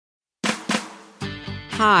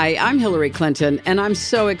Hi, I'm Hillary Clinton, and I'm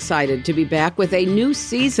so excited to be back with a new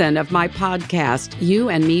season of my podcast, You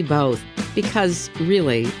and Me Both, because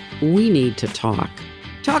really, we need to talk.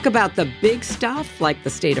 Talk about the big stuff, like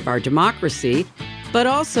the state of our democracy, but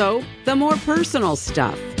also the more personal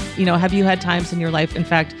stuff. You know, have you had times in your life, in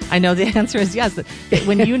fact, I know the answer is yes, that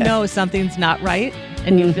when you know something's not right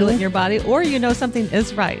and you feel it in your body, or you know something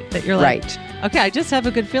is right, that you're like, okay, I just have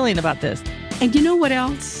a good feeling about this. And you know what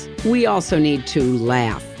else? We also need to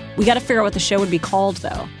laugh. We got to figure out what the show would be called,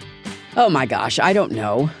 though. Oh my gosh, I don't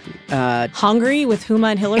know. Hungry with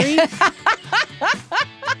Huma and Hillary?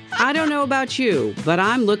 I don't know about you, but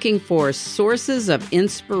I'm looking for sources of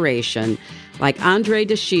inspiration like Andre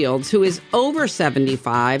DeShields, who is over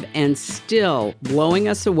 75 and still blowing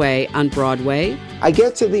us away on Broadway. I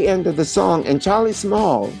get to the end of the song, and Charlie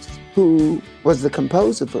Smalls, who was the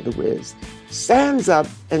composer for The Wiz, stands up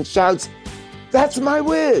and shouts, "That's my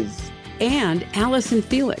Wiz!" And Allison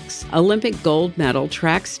Felix, Olympic gold medal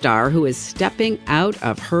track star who is stepping out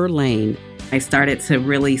of her lane. I started to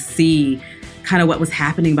really see kind of what was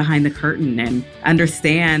happening behind the curtain and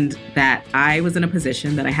understand that I was in a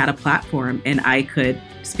position that I had a platform and I could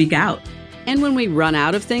speak out. And when we run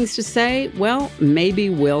out of things to say, well, maybe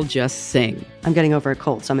we'll just sing. I'm getting over a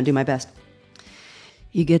cold, so I'm going to do my best.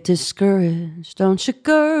 You get discouraged, don't you,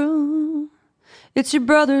 girl? It's your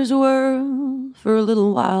brother's world for a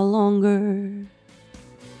little while longer.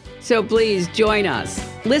 So please join us.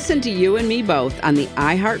 Listen to You and Me Both on the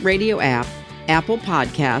iHeartRadio app, Apple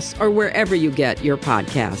Podcasts, or wherever you get your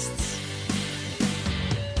podcasts.